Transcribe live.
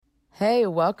Hey,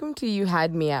 welcome to You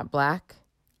Had Me at Black.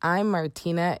 I'm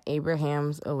Martina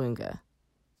Abrahams Olunga.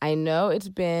 I know it's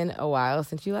been a while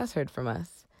since you last heard from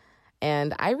us,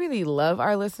 and I really love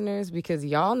our listeners because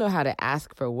y'all know how to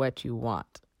ask for what you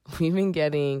want. We've been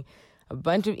getting a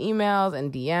bunch of emails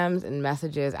and DMs and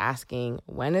messages asking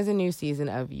when is a new season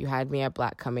of You Had Me at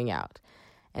Black coming out,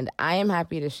 and I am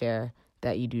happy to share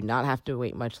that you do not have to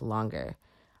wait much longer.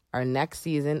 Our next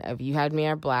season of You Had Me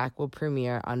at Black will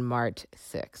premiere on March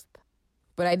 6th.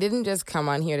 But I didn't just come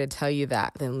on here to tell you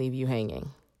that, then leave you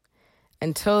hanging.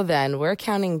 Until then, we're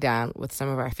counting down with some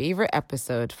of our favorite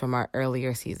episodes from our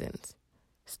earlier seasons,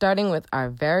 starting with our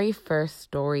very first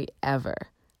story ever,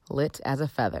 Lit as a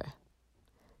Feather.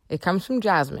 It comes from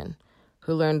Jasmine,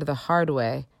 who learned the hard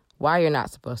way why you're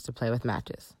not supposed to play with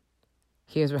matches.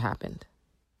 Here's what happened.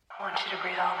 I want you to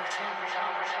breathe all this in.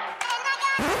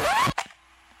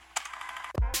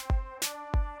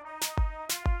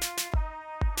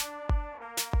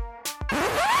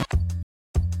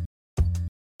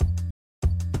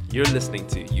 You're listening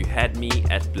to You Had Me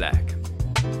at Black.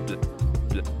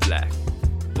 Black.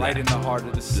 Right in the heart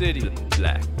of the city.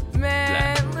 Black.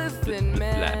 Man, listen,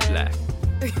 man. Black.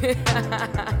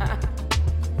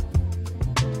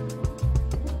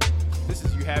 This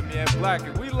is You Had Me at Black,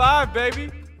 and we live, baby.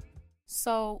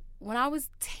 So when I was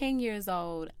 10 years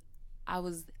old, I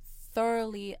was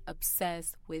thoroughly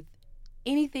obsessed with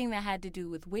anything that had to do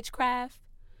with witchcraft,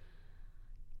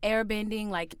 airbending,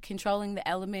 like controlling the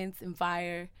elements and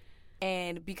fire.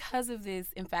 And because of this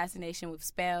fascination with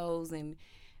spells and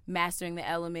mastering the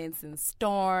elements and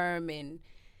storm and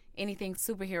anything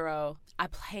superhero, I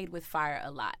played with fire a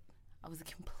lot. I was a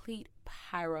complete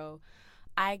pyro.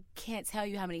 I can't tell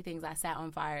you how many things I sat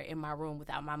on fire in my room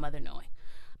without my mother knowing.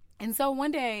 And so one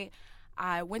day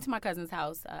I went to my cousin's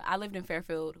house. I lived in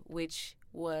Fairfield, which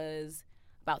was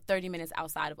about 30 minutes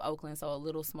outside of Oakland, so a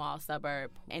little small suburb.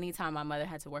 Anytime my mother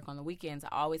had to work on the weekends, I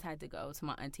always had to go to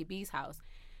my Auntie B's house.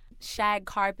 Shag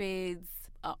carpets,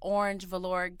 an orange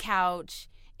velour couch,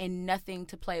 and nothing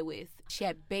to play with. She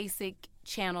had basic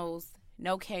channels,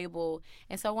 no cable.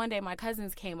 And so one day my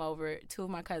cousins came over, two of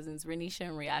my cousins, Renisha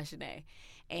and Riashane,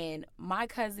 and my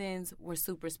cousins were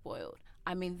super spoiled.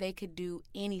 I mean, they could do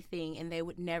anything and they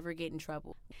would never get in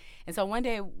trouble. And so one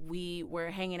day we were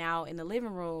hanging out in the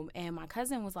living room and my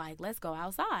cousin was like, let's go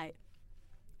outside.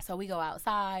 So we go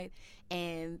outside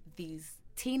and these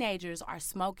teenagers are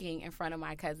smoking in front of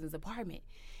my cousin's apartment.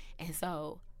 And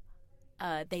so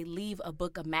they leave a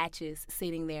book of matches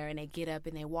sitting there and they get up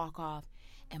and they walk off.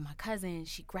 And my cousin,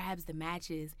 she grabs the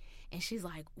matches and she's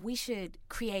like, we should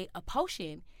create a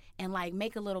potion and like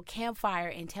make a little campfire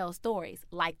and tell stories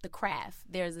like The Craft.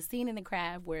 There's a scene in The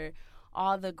Craft where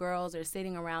all the girls are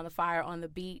sitting around the fire on the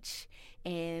beach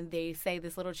and they say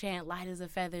this little chant, light as a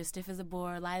feather, stiff as a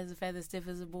board, light as a feather, stiff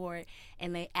as a board,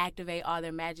 and they activate all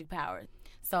their magic powers.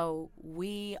 So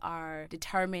we are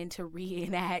determined to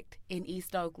reenact in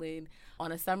East Oakland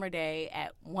on a summer day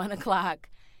at 1 o'clock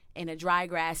in a dry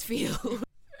grass field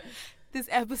this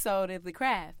episode of The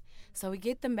Craft. So we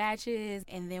get the matches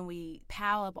and then we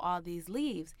pile up all these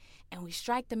leaves and we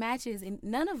strike the matches, and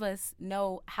none of us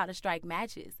know how to strike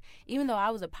matches. Even though I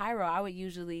was a pyro, I would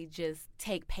usually just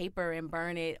take paper and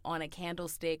burn it on a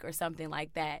candlestick or something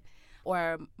like that.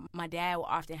 Or my dad would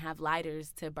often have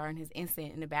lighters to burn his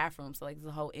incense in the bathroom. So like there's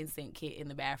a whole incense kit in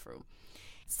the bathroom.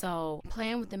 So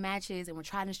playing with the matches and we're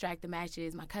trying to strike the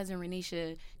matches. My cousin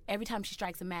Renisha, every time she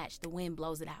strikes a match, the wind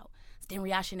blows it out. Then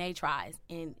Riashane tries,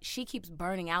 and she keeps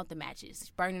burning out the matches. She's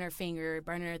burning her finger,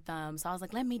 burning her thumb. So I was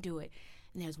like, let me do it.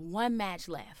 And there's one match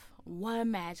left.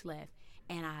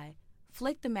 And I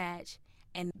flick the match,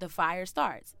 and the fire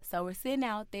starts. So we're sitting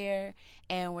out there,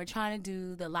 and we're trying to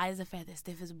do the light as a feather,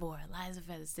 stiff as a board, light as a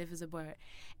feather, stiff as a board.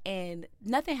 And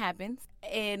nothing happens.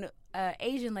 And an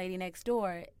Asian lady next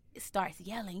door starts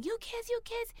yelling, you kids, you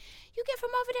get from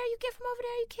over there, you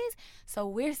kids. So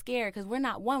we're scared because we're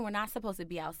not supposed to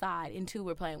be outside, and two,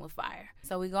 we're playing with fire.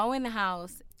 So we go in the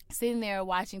house, sitting there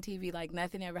watching TV like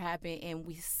nothing ever happened, and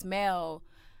we smell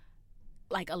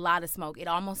like a lot of smoke. It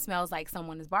almost smells like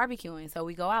someone is barbecuing. So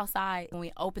we go outside, when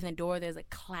we open the door, there's a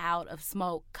cloud of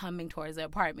smoke coming towards the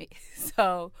apartment.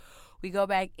 So we go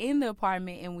back in the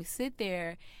apartment and we sit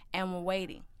there and we're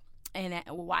waiting. And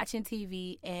we're watching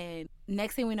TV, and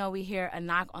next thing we know, we hear a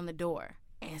knock on the door.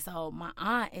 And so my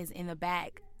aunt is in the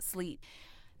back, asleep.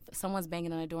 Someone's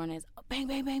banging on the door, and it's bang,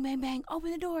 bang, bang, bang, bang.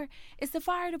 Open the door. It's the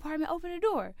fire department. Open the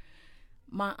door.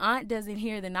 My aunt doesn't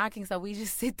hear the knocking, so we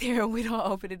just sit there and we don't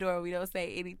open the door. We don't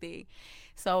say anything.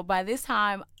 So by this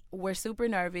time, we're super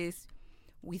nervous.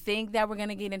 We think that we're going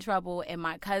to get in trouble, and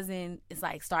my cousin is,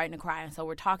 like, starting to cry. And so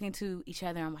we're talking to each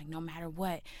other. I'm like, no matter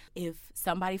what, if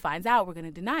somebody finds out, we're going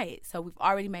to deny it. So we've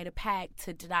already made a pact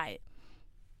to deny it.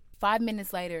 5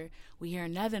 minutes later, we hear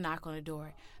another knock on the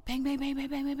door. Bang, bang, bang, bang,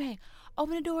 bang, bang, bang.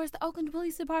 Open the door. It's the Oakland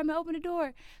Police Department. Open the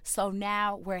door. So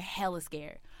now we're hella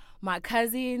scared. My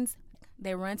cousins,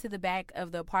 they run to the back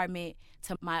of the apartment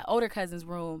to my older cousin's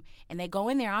room, and they go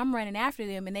in there. I'm running after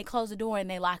them, and they close the door, and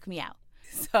they lock me out.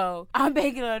 So I'm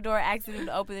banging on the door, asking them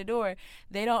to open the door.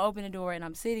 They don't open the door, and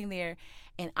I'm sitting there,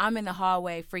 and I'm in the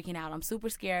hallway freaking out. I'm super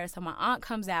scared. So my aunt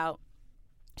comes out.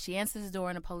 She answers the door,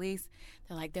 and the police,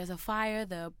 they're like, there's a fire.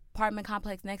 The apartment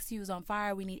complex next to you is on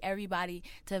fire. We need everybody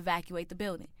to evacuate the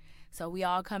building. So we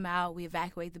all come out. We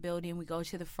evacuate the building. We go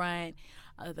to the front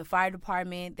of the fire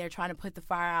department. They're trying to put the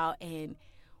fire out, and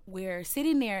we're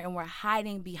sitting there, and we're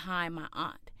hiding behind my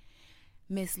aunt.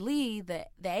 Miss Lee, the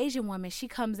Asian woman, she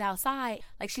comes outside.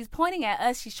 Like, she's pointing at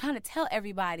us. She's trying to tell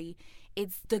everybody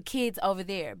it's the kids over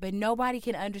there. But nobody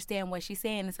can understand what she's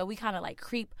saying. And so we kind of, like,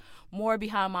 creep more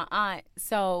behind my aunt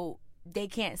so they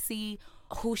can't see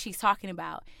who she's talking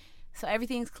about. So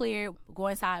everything's clear. We go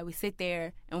inside. We sit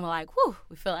there. And we're like, whew,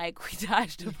 we feel like we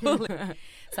dodged a bullet.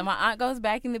 So my aunt goes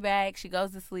back in the bag. She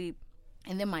goes to sleep.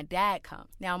 And then my dad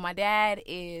comes. Now, my dad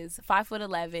is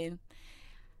 5'11",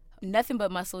 nothing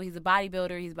but muscle. He's a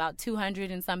bodybuilder. He's about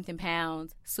 200 and something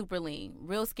pounds, super lean,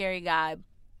 real scary guy.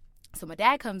 So my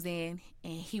dad comes in,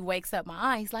 and he wakes up my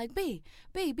aunt. He's like,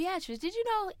 Beatrice, did you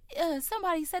know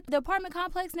somebody set the apartment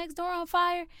complex next door on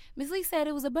fire? Miss Lee said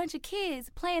it was a bunch of kids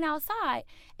playing outside,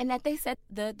 and that they set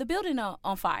the building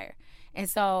on fire. And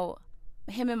so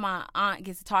him and my aunt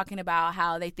gets to talking about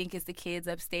how they think it's the kids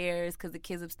upstairs because the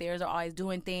kids upstairs are always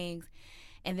doing things.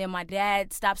 And then my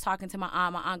dad stops talking to my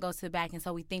aunt. My aunt goes to the back, and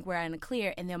so we think we're in the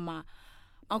clear. And then my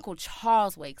Uncle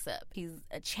Charles wakes up. He's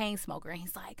a chain smoker, and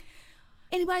he's like,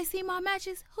 anybody see my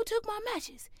matches? Who took my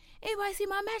matches? Anybody see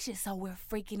my matches? So we're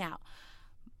freaking out.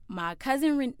 My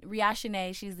cousin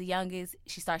Riashane, she's the youngest,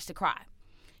 she starts to cry.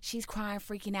 She's crying,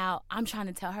 freaking out. I'm trying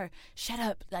to tell her, shut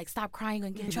up, like, stop crying, you're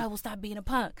going to get in trouble, stop being a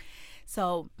punk.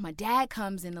 So my dad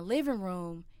comes in the living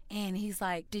room, and he's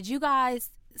like, did you guys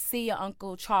see your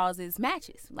Uncle Charles's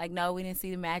matches? Like, no, we didn't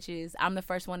see the matches. I'm the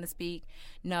first one to speak.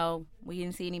 No, we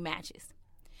didn't see any matches.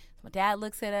 So my dad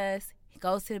looks at us. He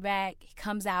goes to the back. He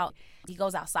comes out. He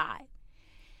goes outside.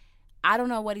 I don't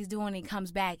know what he's doing. He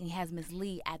comes back, and he has Miss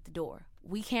Lee at the door.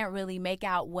 We can't really make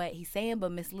out what he's saying,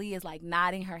 but Miss Lee is, like,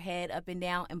 nodding her head up and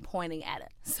down and pointing at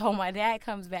us. So my dad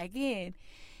comes back in,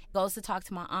 goes to talk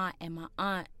to my aunt, and my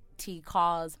auntie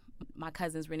calls my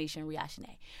cousins Renisha and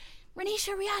Riashane. Renisha,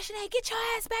 Riashane, get your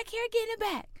ass back here, get in the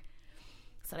back.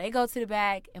 So they go to the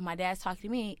back, and my dad's talking to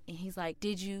me, and he's like,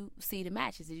 did you see the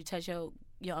matches? Did you touch your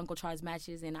Uncle Charles'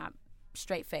 matches? And I'm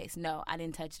straight face, no, I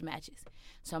didn't touch the matches.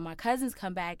 So my cousins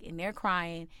come back, and they're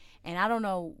crying, and I don't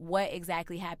know what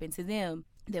exactly happened to them.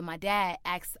 Then my dad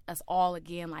asks us all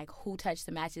again, like, who touched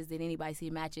the matches? Did anybody see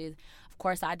the matches? Of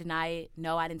course, I deny it.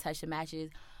 No, I didn't touch the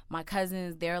matches. My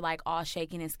cousins, they're, like, all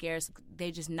shaking and scared. So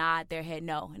they just nod their head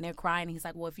no, and they're crying. And he's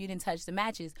like, well, if you didn't touch the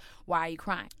matches, why are you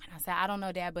crying? And I said, I don't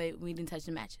know, Dad, but we didn't touch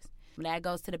the matches. My dad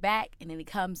goes to the back, and then he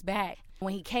comes back.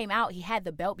 When he came out, he had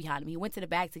the belt behind him. He went to the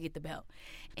back to get the belt.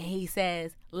 And he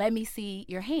says, let me see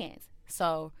your hands.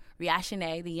 So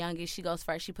Riashane, the youngest, she goes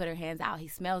first. She put her hands out. He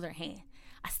smells her hand.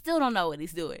 I still don't know what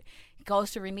he's doing. He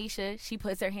goes to Renisha. She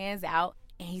puts her hands out,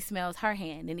 and he smells her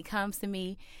hand. Then he comes to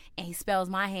me, and he smells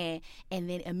my hand. And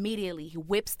then immediately he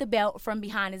whips the belt from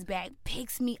behind his back,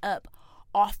 picks me up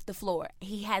off the floor.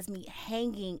 He has me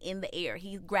hanging in the air.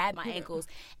 He grabbed my ankles,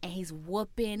 and he's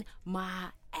whooping my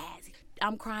ass.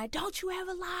 I'm crying, don't you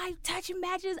ever lie, touching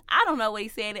matches. I don't know what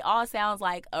he's saying. It all sounds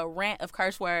like a rant of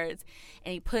curse words.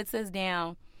 And he puts us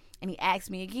down, and he asks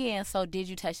me again, so did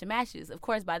you touch the matches? Of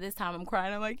course, by this time I'm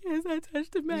crying. I'm like, yes, I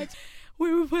touched the match.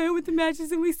 We were playing with the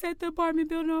matches, and we set the apartment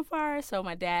building on fire. So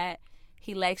my dad,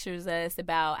 he lectures us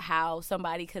about how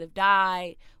somebody could have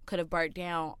died, could have burnt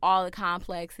down all the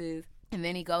complexes. And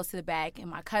then he goes to the back, and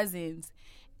my cousins,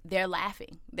 they're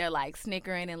laughing. They're, like,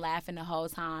 snickering and laughing the whole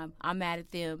time. I'm mad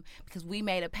at them because we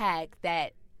made a pact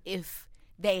that if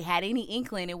they had any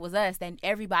inkling it was us, then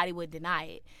everybody would deny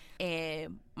it.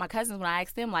 And my cousins, when I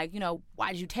asked them, like,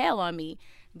 why'd you tell on me?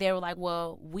 They were like,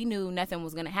 well, we knew nothing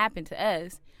was going to happen to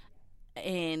us,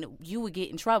 and you would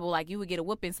get in trouble. Like, you would get a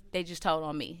whooping. They just told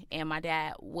on me. And my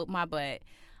dad whooped my butt.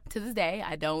 To this day,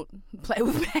 I don't play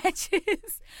with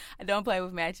matches. I don't play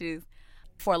with matches.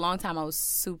 For a long time, I was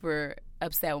super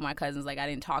upset with my cousins. Like, I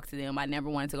didn't talk to them. I never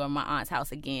wanted to go to my aunt's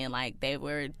house again. Like, they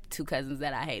were two cousins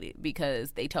that I hated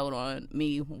because they told on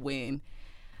me when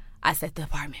I set the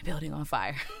apartment building on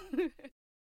fire.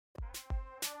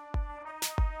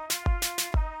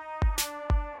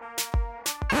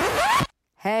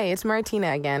 Hey, it's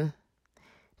Martina again.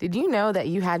 Did you know that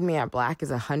You Had Me at Black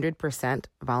is 100%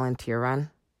 volunteer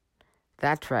run?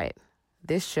 That's right.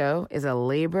 This show is a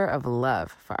labor of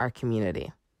love for our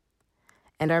community.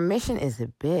 And our mission is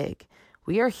big.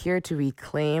 We are here to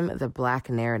reclaim the Black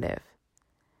narrative.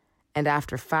 And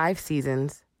after 5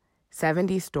 seasons,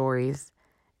 70 stories,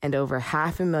 and over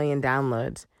 500,000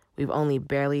 downloads, we've only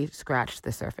barely scratched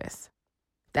the surface.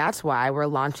 That's why we're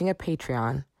launching a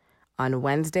Patreon on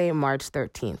Wednesday, March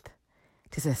 13th,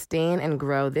 to sustain and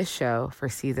grow this show for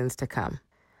seasons to come.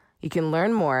 You can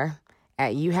learn more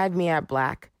at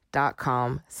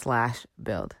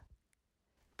youhadmeatblack.com/build.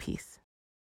 Peace.